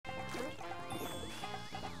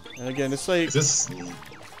And again, it's like... Is this... Yeah.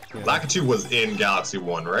 Lakitu was in Galaxy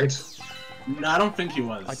 1, right? No, I don't think he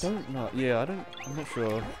was. I don't know. Yeah, I'm not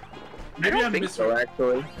sure. Maybe I'm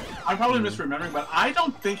actually. I'm probably misremembering, but I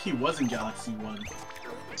don't think he was in Galaxy 1.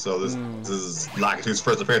 So this is Lakitu's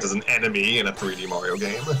first appearance as an enemy in a 3D Mario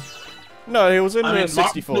game. No, he was in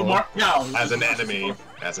 64. As an enemy.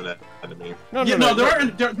 As an enemy. No, there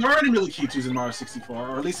aren't any really Kitus in Mario 64,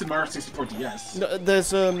 or at least in Mario 64 DS. No,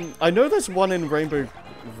 there's I know there's one in Rainbow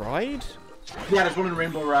Ride. Yeah, there's one in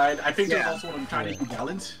Rainbow Ride. I think there's also one in Tiny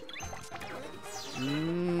Gallant.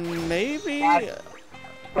 Maybe.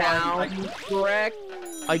 Sounds correct.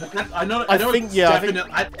 I know it's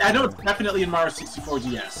definitely in Mario 64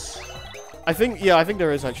 DS. I think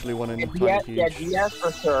there is actually one in Tiny Huge. Yeah, DS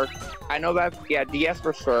for sure. I know that. Yeah, DS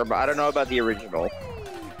for sure, but I don't know about the original.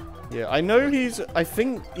 Yeah, I know I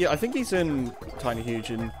think he's in Tiny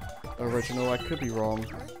Huge in original. I could be wrong.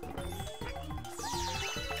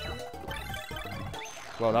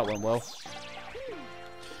 Well, that went well.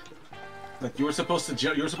 Like you were supposed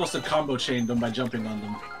to combo chain them by jumping on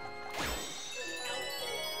them.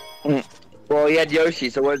 Well, he had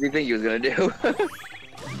Yoshi, so what did you think he was gonna do?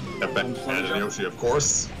 And Yoshi, of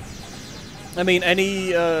course. I mean,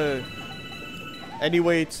 any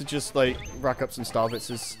way to just like rack up some star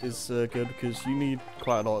bits is good because you need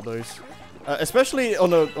quite a lot of those, especially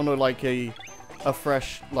on a like a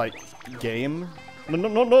fresh like game.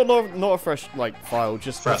 Not a fresh like file,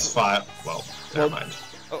 just fresh file. Well, never mind.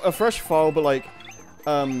 A fresh file, but like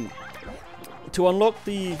to unlock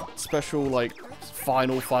the special like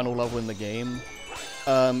final level in the game,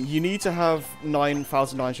 you need to have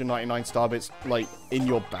 9,999 star bits like in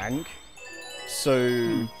your bank.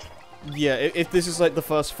 So yeah, if this is like the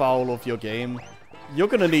first file of your game, you're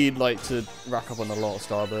gonna need like to rack up on a lot of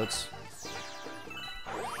star bits.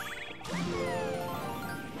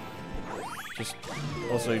 Just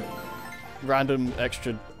also random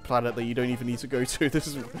extra planet that you don't even need to go to. This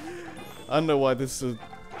is, I don't know why this is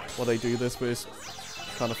why they do this, but it's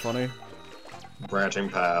kind of funny. Branching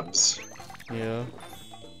paths. Yeah.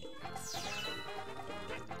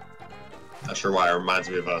 Not sure why it reminds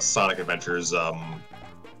me of Sonic Adventures. That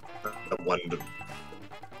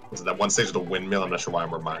one stage of the windmill? I'm not sure why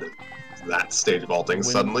I'm reminded of that stage of all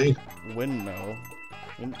things suddenly. Windmill.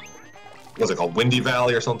 What's it called? Windy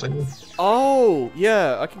Valley or something? Oh,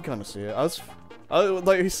 yeah, I can kind of see it. I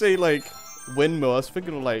like you say like windmill. I was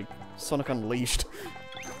thinking of like Sonic Unleashed.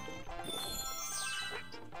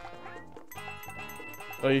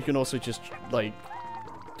 Or you can also just like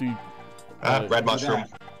do red mushroom.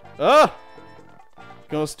 Ah, you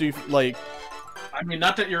can also do like. I mean,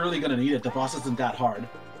 not that you're really gonna need it. The boss isn't that hard.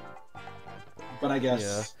 But I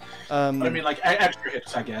guess. Yeah. I mean, like extra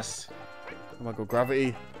hits, I guess. Oh my god,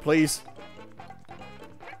 gravity, please.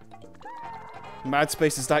 Mad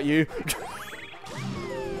Space, is that you?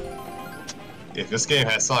 If this game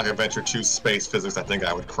had Sonic Adventure 2 space physics, I think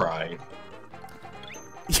I would cry.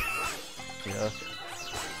 Yeah.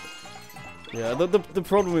 Yeah, the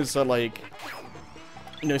problem is that, like,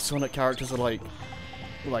 you know, Sonic characters are, like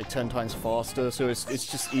 10 times faster, so it's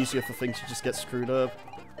just easier for things to just get screwed up.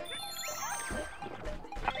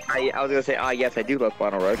 I was gonna say, yes, I do love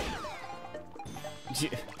Final Rush. Yeah.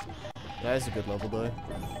 That is a good level, though.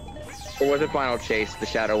 Or was it Final Chase, the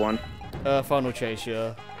Shadow one? Final Chase,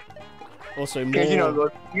 yeah. Also more... Because,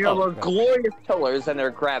 you know those glorious pillars and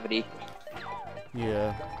their gravity.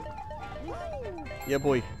 Yeah. Yeah,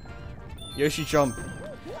 boy. Yoshi jump.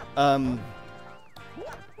 Yeah,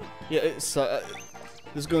 it's this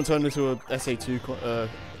is going to turn into a SA2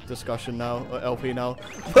 discussion now, or LP now.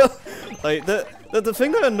 Like the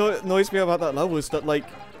thing that annoys me about that level is that like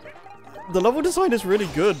the level design is really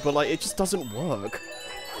good, but like it just doesn't work.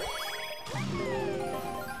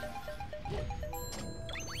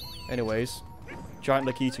 Anyways, Giant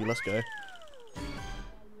Lakitu, let's go.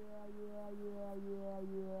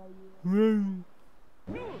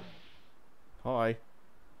 Hi.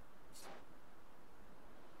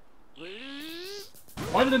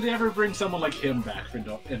 Why didn't they ever bring someone like him back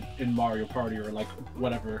in Mario Party or like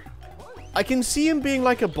whatever? I can see him being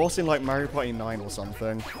like a boss in like Mario Party 9 or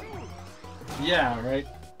something. Yeah, right.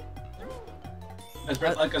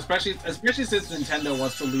 Especially since Nintendo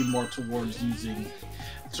wants to lean more towards using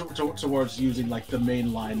like the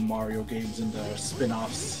mainline Mario games and the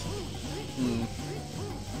spin-offs.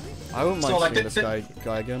 I wouldn't mind seeing this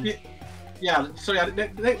guy again. Yeah, so yeah,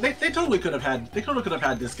 they totally could have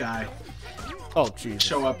had this guy. Oh jeez.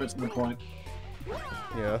 Show up at some point.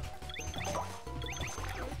 Yeah.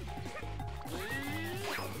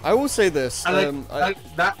 I will say this. Then I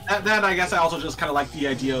guess I also just kind of like the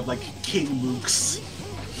idea of like King Mooks.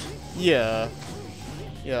 Yeah.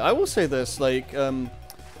 Yeah, I will say this, like,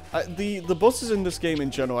 the bosses in this game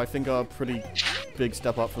in general, I think, are a pretty big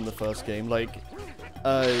step up from the first game. Like,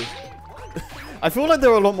 I feel like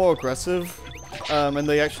they're a lot more aggressive, and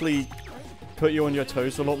they actually put you on your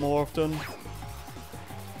toes a lot more often.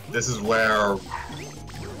 This is where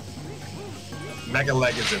Mega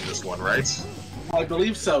Leg is in this one, right? I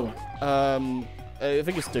believe so. I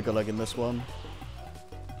think it's Digger Leg in this one.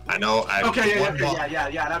 I know. Okay,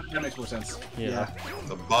 yeah. That makes more sense. Yeah.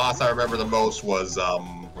 The boss I remember the most was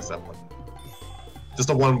what's that one? Just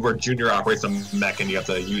the one where Junior operates a mech and you have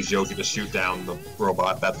to use Yogi to shoot down the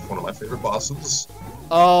robot. That's one of my favorite bosses.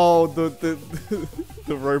 Oh, the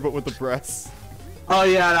the robot with the breasts. Oh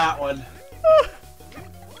yeah, that one.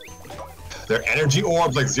 Their energy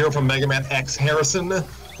orbs like Zero from Mega Man X Harrison.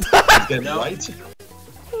 Get Nope. right.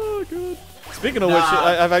 Oh god. Speaking of which,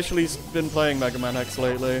 I've actually been playing Mega Man X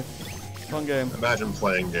lately. Fun game. Imagine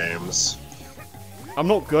playing games. I'm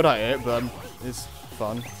not good at it, but it's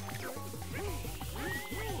fun.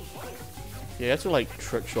 Yeah, you have to like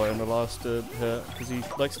trick shot in the last hit because he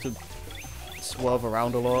likes to swerve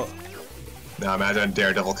around a lot. Now imagine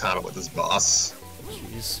Daredevil Comet with this boss.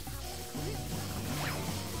 Jeez.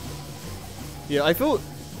 Yeah, I feel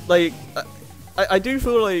like I do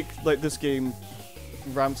feel like this game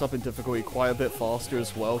ramps up in difficulty quite a bit faster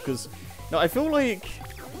as well, because I feel like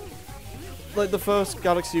the first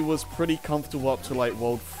Galaxy was pretty comfortable up to like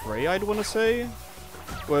World 3, I'd want to say,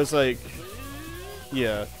 whereas like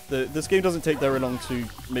yeah, this game doesn't take very long to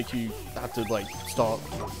make you have to like start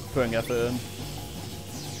putting effort in.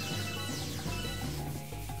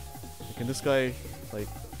 Can this guy like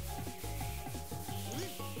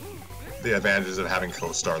The advantages of having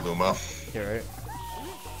co-star Luma. yeah, right?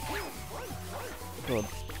 God.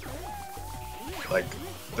 Like,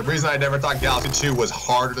 the reason I never thought Galaxy 2 was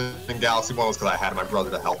harder than Galaxy 1 was because I had my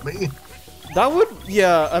brother to help me. That would,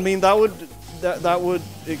 yeah, I mean, that would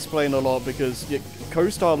explain a lot, because yeah,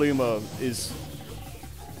 Co-Star Luma is...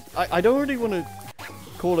 I don't really want to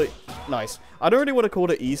call it... Nice. I don't really want to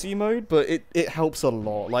call it easy mode, but it helps a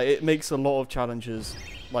lot. Like, it makes a lot of challenges,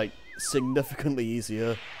 like, significantly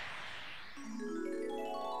easier.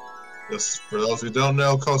 Just for those who don't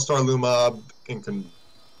know, Co-Star Luma, in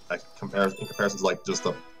comparison to like just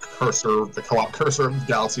the cursor, the co-op cursor of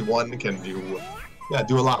Galaxy 1, can do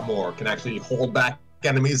a lot more. Can actually hold back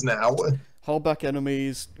enemies now. Hold back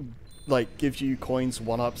enemies, like, gives you coins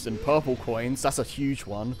 1-ups and purple coins. That's a huge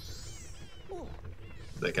one.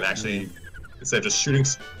 They can actually, instead of just shooting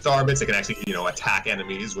star bits, they can actually, attack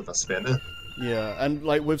enemies with a spin. Yeah, and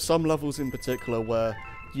like with some levels in particular where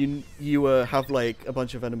you have like a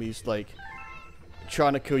bunch of enemies like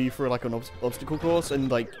trying to kill you through like an obstacle course,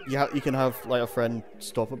 and like you can have like a friend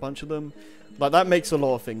stop a bunch of them. Like that makes a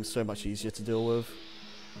lot of things so much easier to deal with.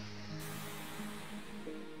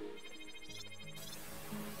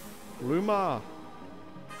 Luma.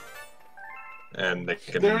 And they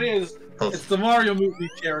can. There it is. It's the Mario movie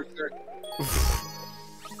character.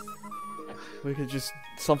 We could just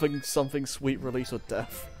something sweet release or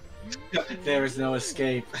death. There is no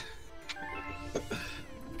escape.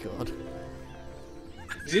 God.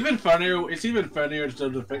 It's even funnier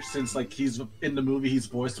since like he's in the movie, he's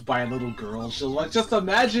voiced by a little girl. So like, just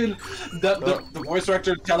imagine the voice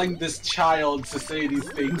director telling this child to say these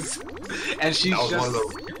things, and she's just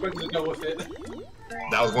going to go with it.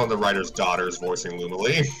 That was one of the writer's daughters voicing Luma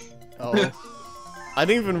Lee. Oh, I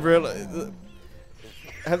didn't even realize.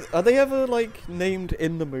 Are they ever like named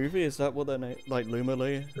in the movie? Is that what they're named? Like Luma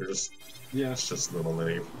Lee? They're just Yes. it's just Luma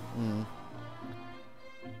Lee. Mm.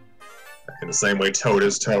 In the same way Toad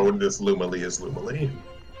is Toad, this Luma Lee is Luma Lee.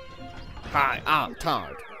 Hi, I'm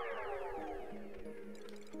Toad.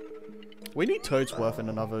 We need Toadsworth in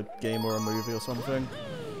another game or a movie or something.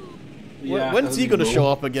 Yeah, When's he gonna show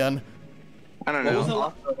up again? I don't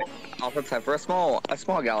know. Also, except for a small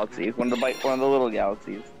galaxy, one of the little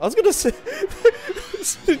galaxies. I was gonna say,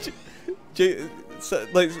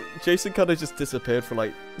 Jason kind of just disappeared for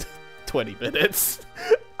like 20 minutes.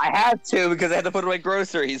 I had to because I had to put away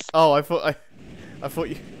groceries. Oh, I thought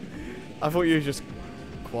you were just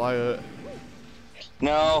quiet.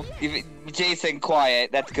 No, Jason,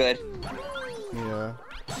 quiet. That's good. Yeah.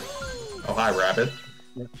 Oh, hi, Rabbit.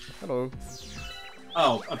 Hello.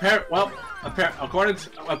 Oh, apparently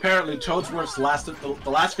Toadsworth's the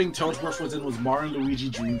last thing Toadsworth was in was Mario and Luigi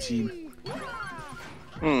Dream Team.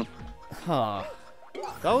 Hmm. Huh.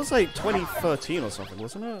 That was like 2013 or something,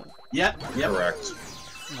 wasn't it? Yep. Correct.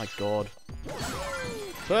 Oh my god.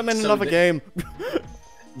 Put him in So another game.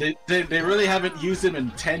 They really haven't used him in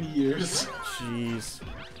 10 years. Jeez.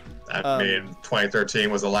 I mean, 2013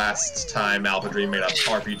 was the last time Alpha Dream made a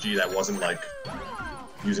RPG that wasn't like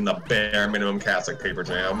using the bare minimum cast like Paper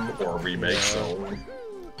Jam or a remake. So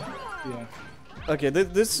Yeah. Okay,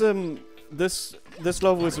 this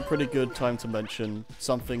level is a pretty good time to mention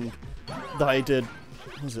something that I did.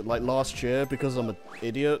 Was it like last year because I'm an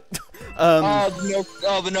idiot?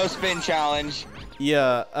 The no spin challenge.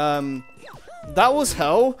 Yeah. That was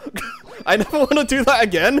hell. I never want to do that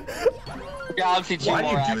again. Galaxy 2 why do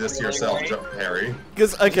more you do this to yourself, Harry?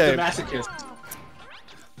 Because The okay, masochist.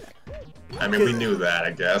 I mean, we knew that,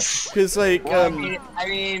 I guess. because like Well, I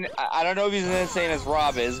mean, I don't know if he's as insane as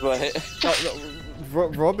Rob is, but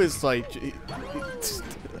Rob is like,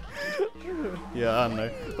 yeah, I don't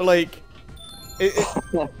know, but like,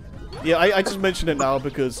 yeah, I just mentioned it now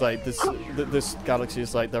because like this galaxy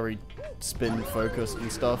is like very spin focused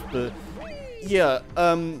and stuff, but yeah,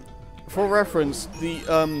 for reference, the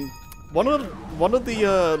one of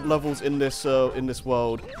the levels in this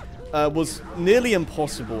world was nearly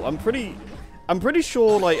impossible. I'm pretty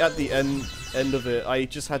sure like at the end of it, I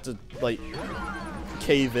just had to like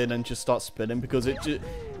cave in and just start spinning because it just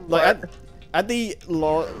like at the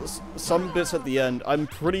some bits at the end, I'm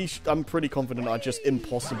pretty confident are just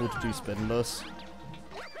impossible to do spinless.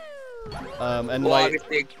 And well,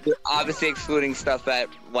 like obviously excluding stuff that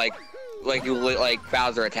like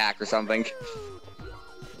Bowser attack or something.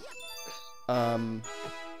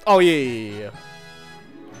 Oh yeah.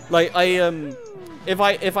 Like if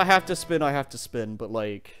I have to spin, I have to spin. But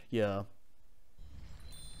like, yeah.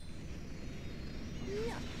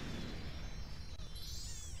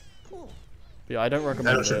 But yeah, I don't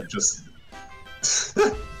recommend I should it. just.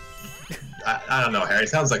 I don't know, Harry.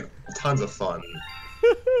 Sounds like tons of fun.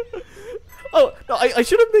 Oh no, I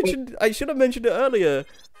should have mentioned it earlier.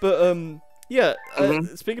 But yeah.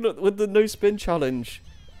 Speaking of with the no spin challenge,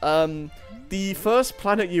 the first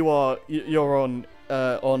planet you're on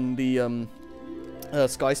the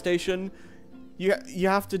Sky Station, you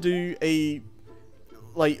have to do a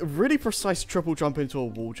like really precise triple jump into a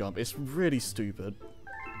wall jump. It's really stupid.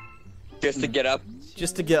 Just to get up.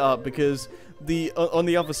 Just to get up because on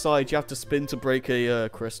the other side you have to spin to break a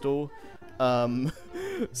crystal.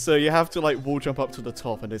 So you have to like wall jump up to the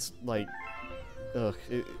top, and it's like, ugh,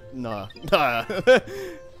 nah.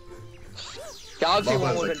 Galaxy 1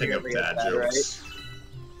 Mama's the wasn't king of nearly as dad bad, right? jokes.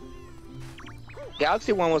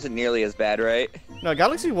 Galaxy 1 wasn't nearly as bad, right? No,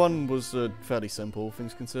 Galaxy 1 was fairly simple,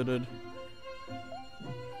 things considered.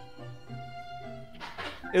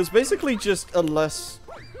 It was basically just a less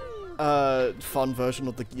fun version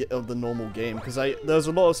of the normal game because there was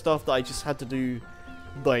a lot of stuff that I just had to do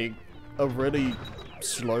like a really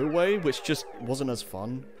slow way, which just wasn't as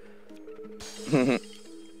fun.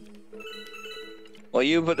 Well,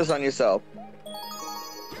 you put this on yourself.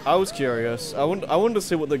 I was curious. I wanted to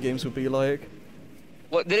see what the games would be like.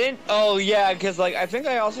 What didn't? Oh yeah, because like I think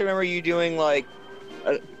I also remember you doing like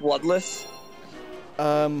Bloodless.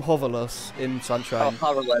 Hoverless in Oh, Sunshine.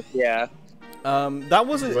 Powerless, yeah. That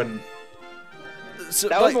wasn't. So,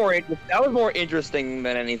 That was more interesting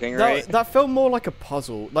than anything, right? That felt more like a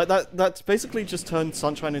puzzle. Like that's basically just turned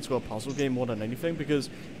Sunshine into a puzzle game more than anything. Because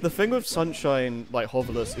the thing with Sunshine, like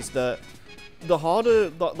Hoverless, is that the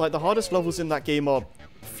hardest levels in that game are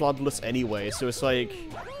floodless anyway. So it's like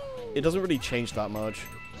it doesn't really change that much.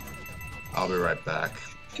 I'll be right back.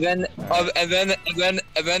 And then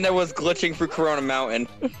there was glitching through Corona Mountain.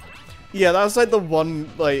 Yeah, that was like the one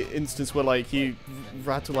like instance where like you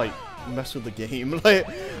had to like mess with the game. Like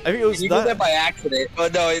I think it was You did that by accident. Oh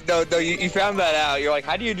no, you found that out. You're like,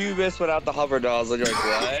 how do you do this without the hover dolls? And you're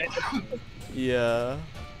like, what? Yeah.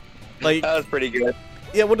 Like That was pretty good.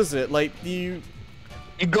 yeah, what is it? Like you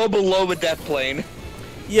go below the death plane.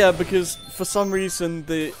 yeah, because for some reason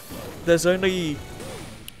there's only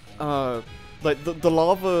like the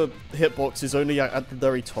lava hitbox is only at the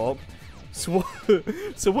very top. So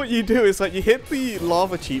what you do is like you hit the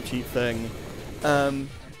lava cheat thing, and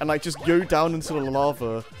like just go down into the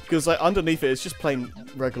lava because like underneath it it's just plain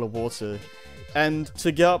regular water, and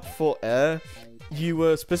to get up for air,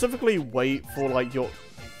 you specifically wait for like your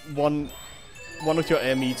one of your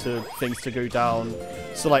air meter things to go down.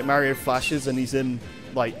 So like Mario flashes and he's in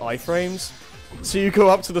like iframes. So you go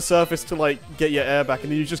up to the surface to like get your air back,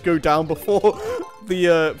 and then you just go down before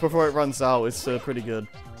before it runs out. It's pretty good.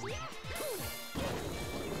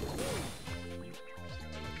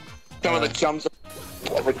 Some of the jumps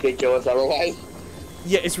are ridiculous otherwise.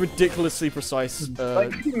 Yeah, it's ridiculously precise.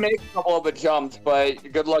 Like you can make a couple of the jumps,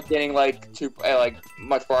 but good luck getting like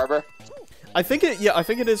much farther. I think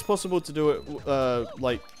it is possible to do it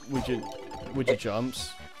like with your jumps,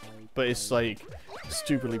 but it's like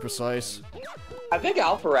stupidly precise. I think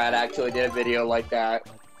Alpharad actually did a video like that.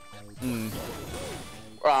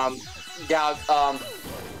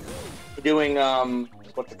 doing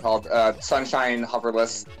what's it called? Sunshine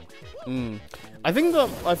hoverless. I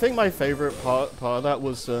think my favorite part of that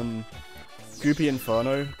was Goopy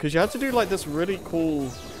Inferno, because you had to do like this really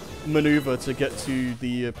cool maneuver to get to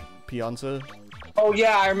the Pianta. Oh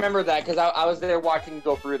yeah, I remember that because I was there watching you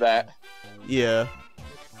go through that. Yeah.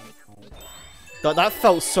 That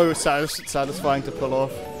felt so satisfying to pull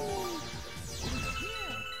off.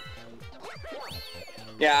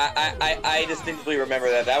 Yeah, I distinctly remember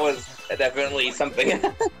that. That was definitely something.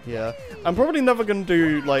 Yeah, I'm probably never gonna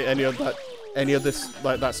do like any of this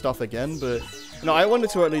like that stuff again, but you know, I wanted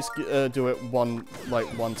to at least do it one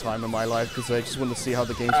time in my life because I just wanted to see how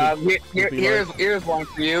the game would be like. Here's one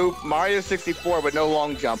for you: Mario 64, but no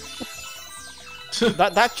long jump.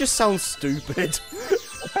 That just sounds stupid.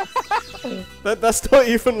 That's not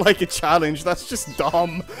even like a challenge. That's just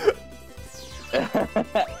dumb.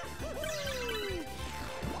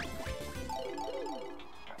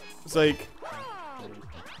 It's like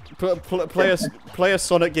play a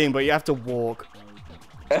Sonic game, but you have to walk.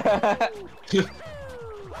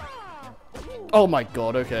 Oh my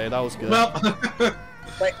god! Okay, that was good. Well,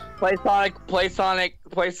 play Sonic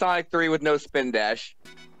 3 with no spin dash.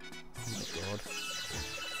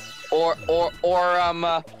 Oh my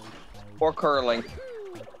god. Or curling.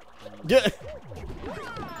 Yeah.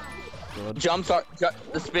 Jumps are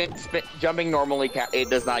spin jumping normally it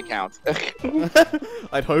does not count.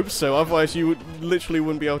 I'd hope so. Otherwise, you literally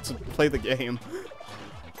wouldn't be able to play the game.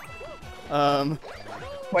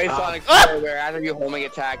 Play Sonic 4 where after you homing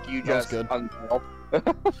attack, you just good.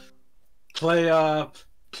 play a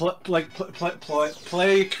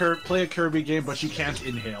Kirby game, but you can't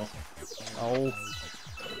inhale. Oh.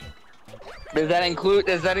 Does that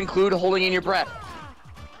include holding in your breath?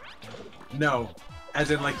 No,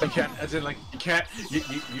 as in like you can't. As in like you can't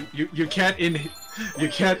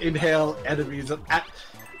inhale enemies.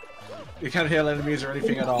 You can't inhale enemies or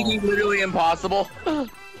anything at all. It's literally impossible.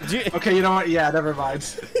 Okay, you know what? Yeah, never mind.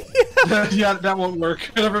 Yeah, that won't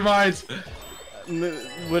work. Never mind.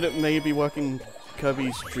 Would it maybe work in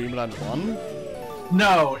Kirby's Dream Land 1?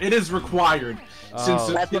 No, it is required. Since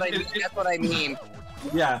that's what I mean.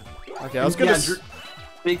 Yeah. Okay, I was gonna.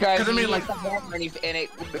 Because I mean, like, and it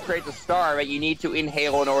creates a star, but you need to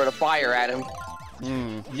inhale in order to fire at him.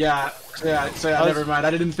 Yeah. So never mind.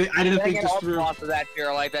 I didn't think this through. Lots of that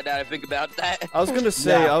fear like that. Now I think about that. I was gonna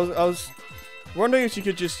say, I was wondering if you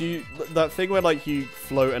could just use that thing where like you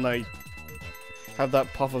float and like have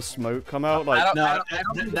that puff of smoke come out. Like, I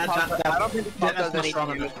don't think that's not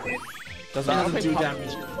strong enough. Doesn't do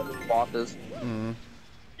damage. Bosses.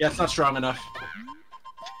 Yeah, it's not strong enough.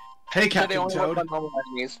 Hey, Captain Toad.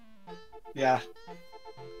 Yeah.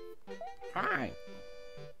 Hi.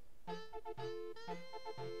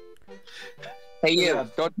 Hey, you!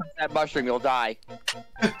 Don't touch that mushroom, you'll die.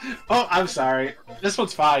 Oh, I'm sorry. This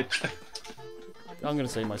one's fine. I'm gonna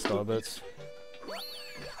save my star bits.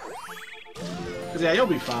 Yeah, you'll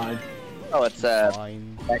be fine. Oh, it's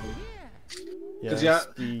fine. Because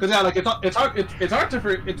like it's hard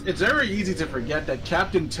to it's very easy to forget that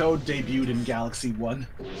Captain Toad debuted in Galaxy 1.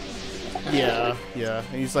 Yeah,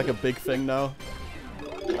 he's like a big thing now.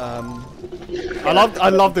 I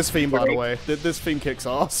love this theme, by the way. This theme kicks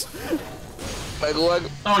ass.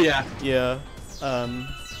 Oh yeah. Yeah.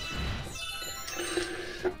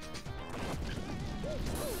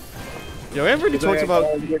 Yeah, we haven't really talked about.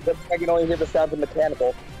 I can only hear the sound of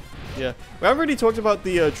mechanical. Yeah, we haven't really talked about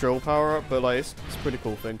the drill power up, but like it's a pretty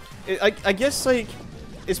cool thing. I guess like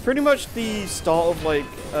it's pretty much the start of like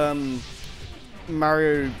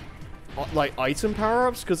Mario like item power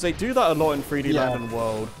ups because they do that a lot in 3D Land and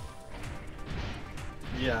World.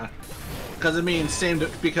 Yeah, because I mean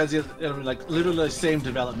because it's like literally the same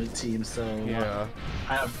development team, so yeah,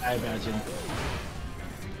 I imagine.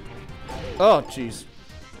 Oh jeez.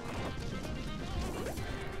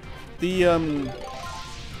 The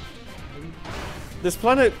this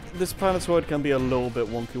planetoid can be a little bit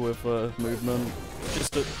wonky with movement,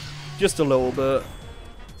 just a little bit.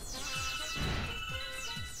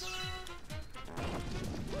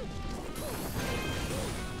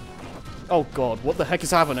 Oh god, what the heck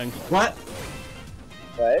is happening? What?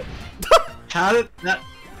 What? How did that?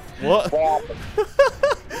 What?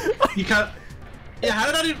 You can't. Yeah, how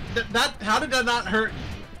did that even, how did that not hurt?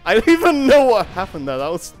 I don't even know what happened there. That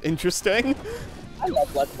was interesting. I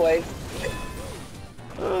love Let's Plays.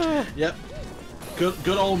 Yep. Good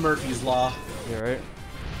old Murphy's Law. Yeah, right.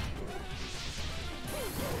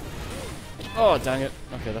 Oh, dang it.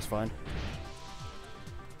 Okay, that's fine.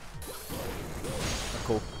 Oh,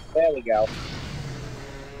 cool. There we go.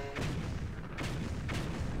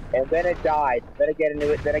 And then it died. Then again, it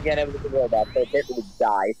was the robot, so it basically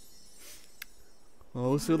died. Well,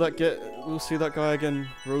 we'll see that guy again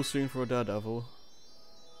real soon for a Daredevil.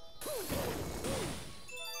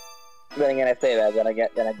 Then again, I say that, then I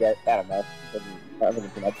get, I don't know. I think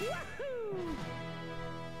it's too much.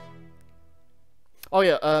 Oh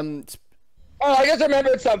yeah, Oh, I just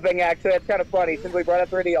remembered something, actually. It's kind of funny, since we brought up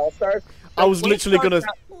 3D All-Stars. I was When it literally gonna,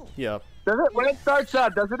 starts yeah. when it starts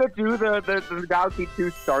up, doesn't it do the Galaxy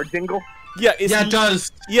 2 star jingle? Yeah, it's, Yeah, it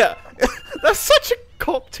does. yeah. That's such a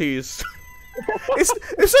cock tease. it's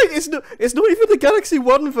like it's not even the Galaxy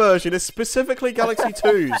 1 version, it's specifically Galaxy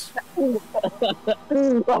 2's.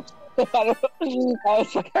 I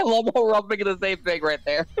was like, I love how we're all thinking the same thing right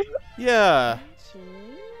there. Yeah.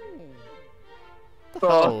 What the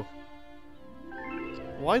hell?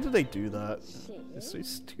 Why do they do that? It's so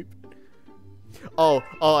stupid. Oh,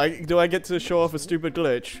 do I get to show off a stupid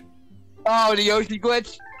glitch? Oh, the Yoshi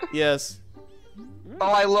glitch? Yes. Oh,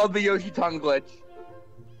 I love the Yoshi tongue glitch.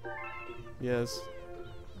 Yes.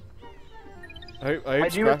 I I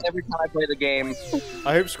hope do it every time I play the game.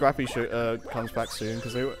 I hope Scrappy comes back soon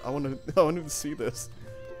because I want to see this.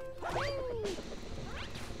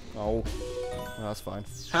 Oh, that's fine.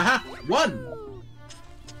 Haha, one.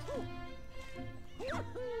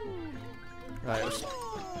 Right, let's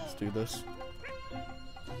do this.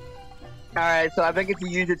 Alright, so I think if you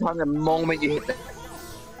use your tongue the moment you hit the...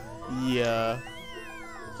 Yeah.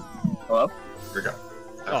 Hello?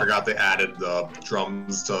 I forgot they added the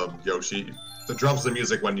drums to Yoshi. The drums to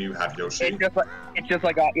music when you have Yoshi. It's just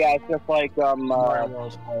like, Mario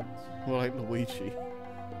World. More like Luigi.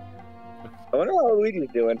 I wonder how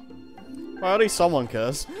Luigi's doing. Well, at least someone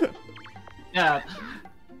cares. Yeah.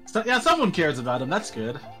 So, yeah, someone cares about him. That's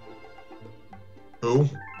good. Who?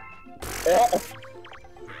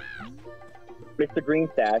 Mr.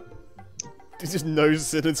 Greenstack. He just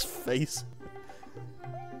noses in his face.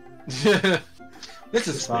 This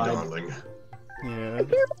is My fine. darling. Yeah.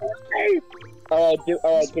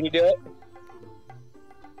 Alright, can you do it?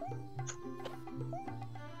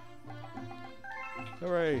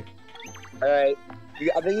 Hooray. Alright.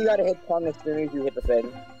 I think you gotta hit tongue as soon as you hit the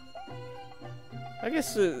thing. I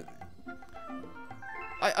guess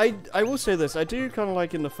I will say this. I do kind of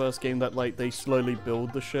like in the first game that like they slowly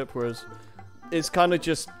build the ship, whereas it's kind of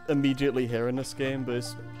just immediately here in this game. But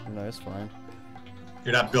it's it's fine.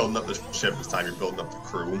 You're not building up the ship this time, you're building up the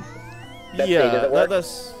crew. Does Yeah, it work?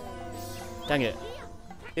 that's. Dang it.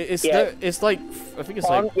 It's Yeah. it's like I think it's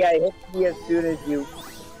Tongue, like yeah, hit me as soon as you...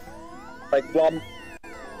 Like,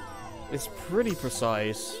 it's pretty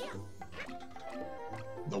precise.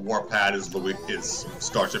 The warp pad is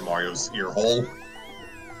Starship Mario's ear hole.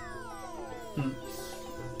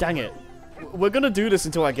 Dang it. We're gonna do this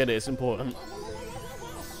until I get it. It's important.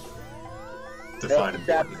 Define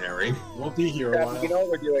Yeah, important, Harry. We'll be here a while. you know what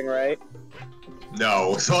we're doing, right?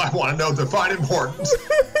 No, so I want to know define important.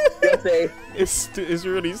 Yes, eh? It's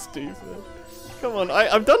really stupid. Come on,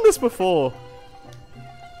 I've done this before.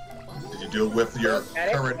 Did you do it with your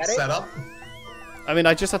current edit? setup? I mean,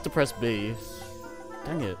 I just have to press B.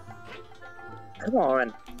 Dang it. Come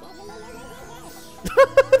on.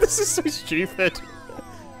 This is so stupid.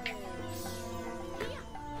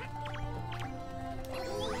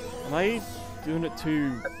 Am I doing it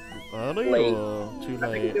too early Late. or too I think you're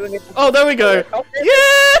late? doing it... Oh, there we go. Oh,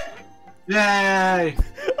 Yeah! Yay!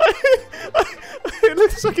 It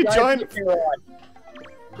looks like a guys, giant. you're on.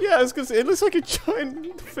 Yeah, it's because it looks like a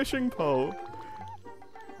giant fishing pole.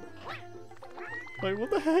 Like, what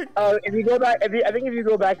the heck? Oh, if you go back, I think if you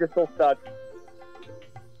go back, you're still stuck.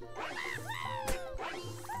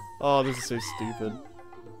 Oh, this is so stupid.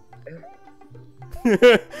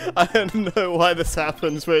 I don't know why this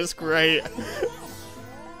happens, but it's great.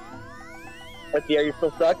 Let's see, are you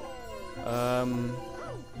still stuck?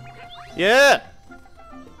 Yeah!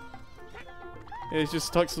 It just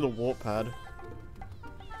stuck to the warp pad.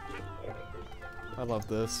 I love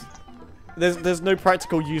this. There's no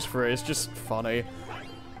practical use for it, it's just funny.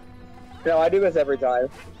 No, I do this every time.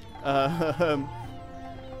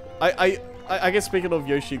 I guess speaking of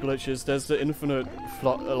Yoshi glitches, there's the infinite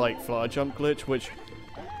flutter jump glitch, which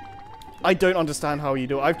I don't understand how you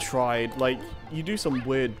do it. I've tried. Like, you do some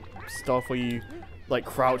weird stuff where you like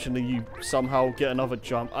crouch and then you somehow get another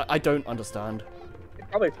jump. I don't understand. It's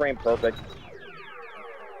probably frame perfect.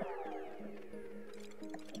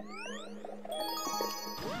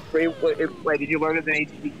 Wait, did you learn it in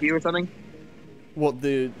HTTP or something? What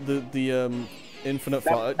the infinite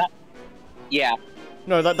flutter? Yeah.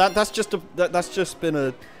 No, that's just been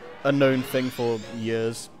a known thing for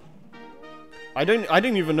years. I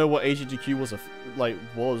didn't even know what HGQ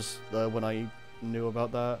was when I knew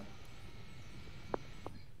about that.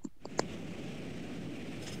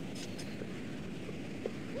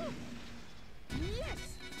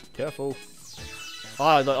 Careful.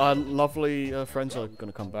 Ah, our lovely friends are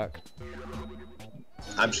gonna come back.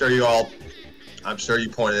 I'm sure you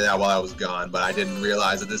pointed it out while I was gone, but I didn't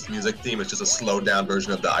realize that this music theme is just a slowed down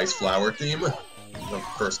version of the Ice Flower theme of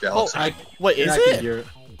First Galaxy. Wait, is I can it? hear it.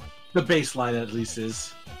 The bass line at least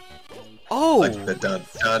is. Oh! Like the dun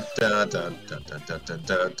dun dun dun dun dun dun dun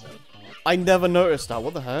dun. I never noticed that.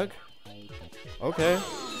 What the heck? Okay.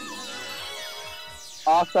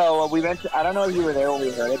 Also, we mentioned, I don't know if you were there when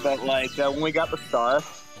we heard it, but like when we got the star,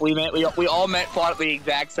 we all thought at the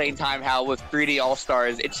exact same time how with 3D All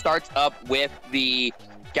Stars, it starts up with the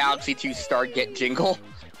Galaxy 2 Stargate jingle.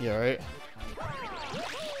 Yeah, right.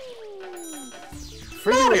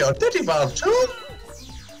 Mario, Diddy Bob 2?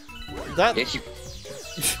 That Yes, you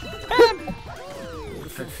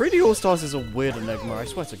 3D All Stars is a weird enigma. I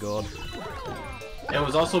swear to God. It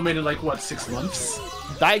was also made in like what 6 months.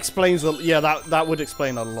 That explains a yeah. That would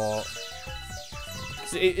explain a lot.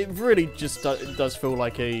 'Cause it really just does feel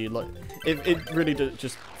like a it really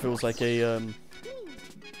just feels like a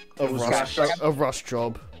rush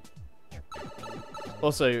job.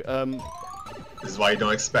 Also, This is why you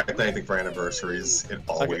don't expect anything for anniversaries. It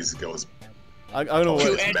always goes. I don't know what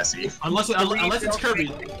It's messy. Unless it's Kirby.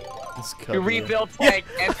 it's to called. refill tank,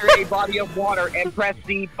 enter a body of water, and press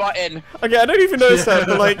the button. Okay, I don't even notice that,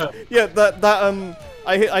 but like, yeah,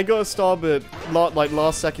 I got a star bit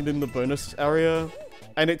last second in the bonus area,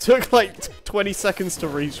 and it took like 20 seconds to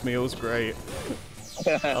reach me. It was great.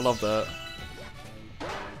 I love that. I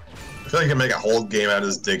feel like you can make a whole game out of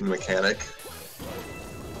this digging mechanic.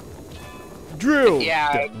 Drill.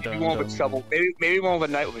 Yeah, Dun, maybe dun, one with a dun. shovel. Maybe one with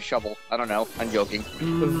a knight with a shovel. I don't know. I'm joking.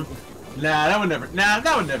 Nah, that would never. Nah,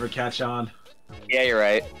 that would never catch on. Yeah, you're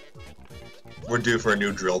right. We're due for a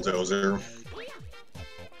new drill dozer.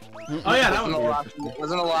 Oh yeah, that Wasn't would the be last, interesting.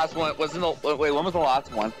 wasn't the last one? Wait, when was the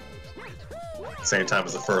last one? Same time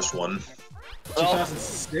as the first one.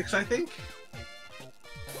 2006, I think.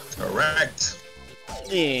 Correct.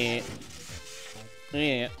 Yeah.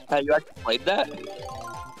 Yeah. Have you actually played that?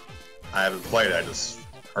 I haven't played it, I just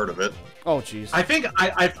heard of it. Oh jeez. I think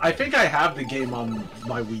I have the game on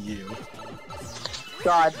my Wii U.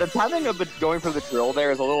 God, the timing of it going for the drill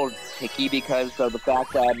there is a little picky because of the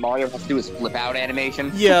fact that Mario has to do his flip out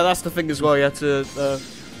animation. Yeah, that's the thing as well. You have to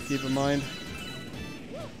keep in mind.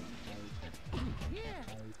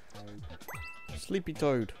 Sleepy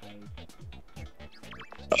Toad.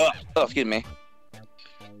 Oh, excuse me.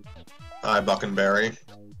 Hi, Buckenberry.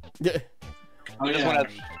 Yeah. Oh This yeah.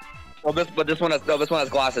 one has, but this one has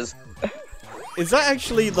glasses. Is that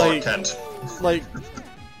actually Clark like Kent.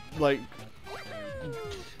 like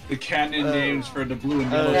The canon names for the blue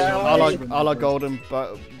and yellow. Yeah, a la Golden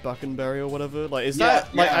Buckenberry or whatever? Like, is Yeah,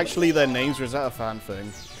 that like yeah. actually their names, or is that a fan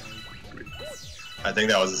thing? I think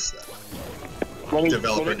that was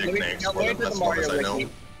developer nicknames for them, as far as I know.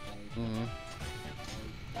 Mm.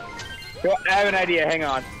 I have an idea. Hang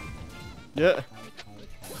on. Yeah.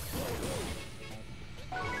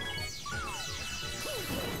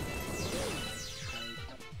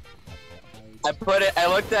 I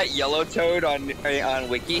looked at Yellow Toad on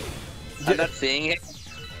Wiki. I'm not seeing it.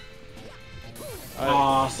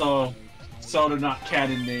 So they're not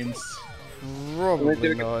canon names.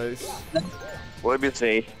 Probably nice. Let me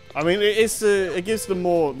see. I mean, it gives them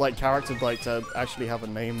more like character like to actually have a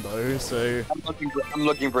name though. So I'm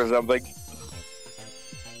looking for something.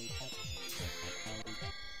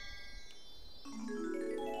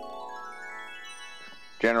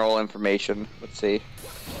 General information. Let's see.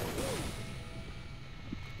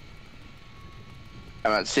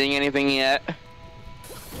 I'm not seeing anything yet.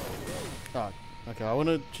 ah, okay. I want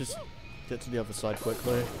to just get to the other side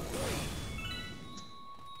quickly.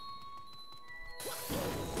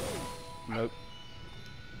 Nope.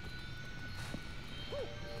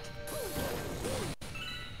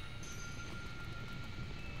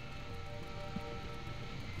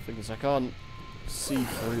 Thing is, I can't see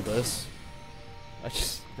through this.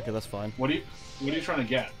 Okay, that's fine. What are you trying to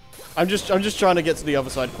get? I'm just trying to get to the other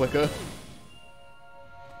side quicker.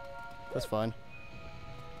 That's fine.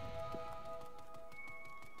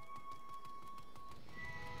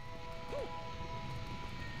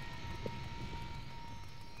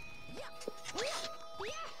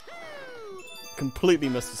 Completely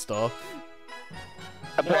missed the star.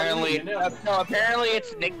 Apparently, No, apparently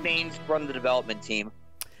it's nicknames from the development team.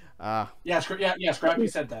 Ah. Yeah, Scrappy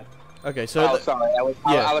said that. Okay, so Oh, sorry.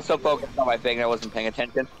 yeah. I was so focused on my thing I wasn't paying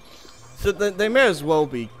attention. so they may as well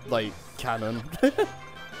be like canon.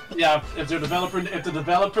 Yeah, if the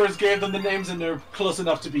developers gave them the names and they're close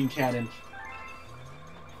enough to being canon.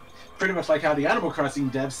 Pretty much like how the Animal Crossing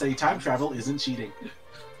devs say time travel isn't cheating.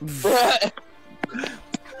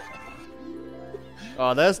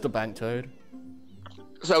 Oh, there's the bank toad.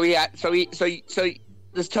 So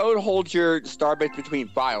this toad holds your starbits between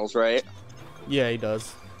files, right? Yeah, he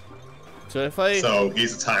does. So if I... So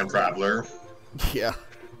he's a time traveler. Yeah.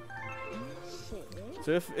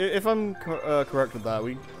 So if I'm correct with that,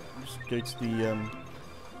 we just go to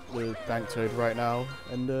the bank toad right now,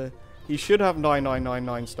 and he should have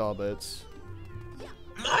 9999 starbits.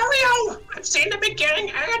 Mario! I've seen the beginning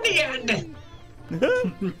and the end!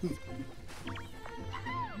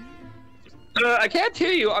 I can't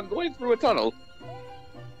hear you. I'm going through a tunnel.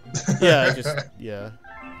 Yeah, yeah.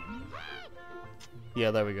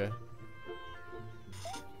 Yeah, there we go.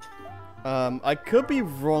 I could be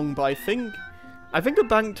wrong, but I think the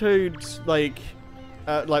bank toad's like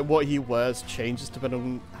what he wears changes depending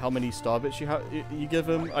on how many starbits you give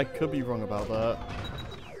him. I could be wrong about that.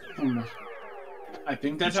 I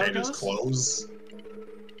think that's how it Changes goes. clothes.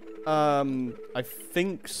 I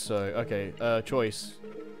think so. Okay, choice.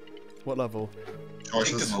 What level?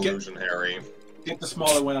 Choice is an illusion, Harry. Get the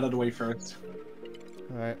smaller one out of the way first.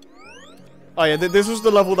 Alright. Oh yeah, this was the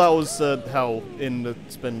level that was hell in the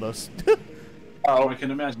Spinless. Oh, I can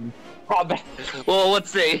imagine. Well, let's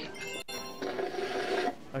see.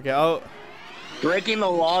 Okay, I'll... Breaking the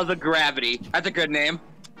laws of gravity. That's a good name.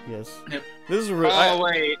 Yes. Yep. This is a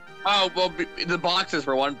wait. Oh, well, the boxes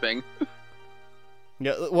for one thing.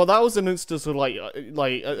 Yeah, well, that was an instance of like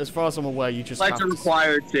as far as I'm aware, you just Like have they're to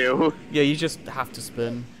required to. Yeah, you just have to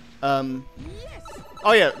spin. Oh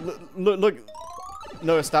yeah, look,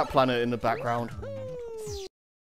 notice that planet in the background.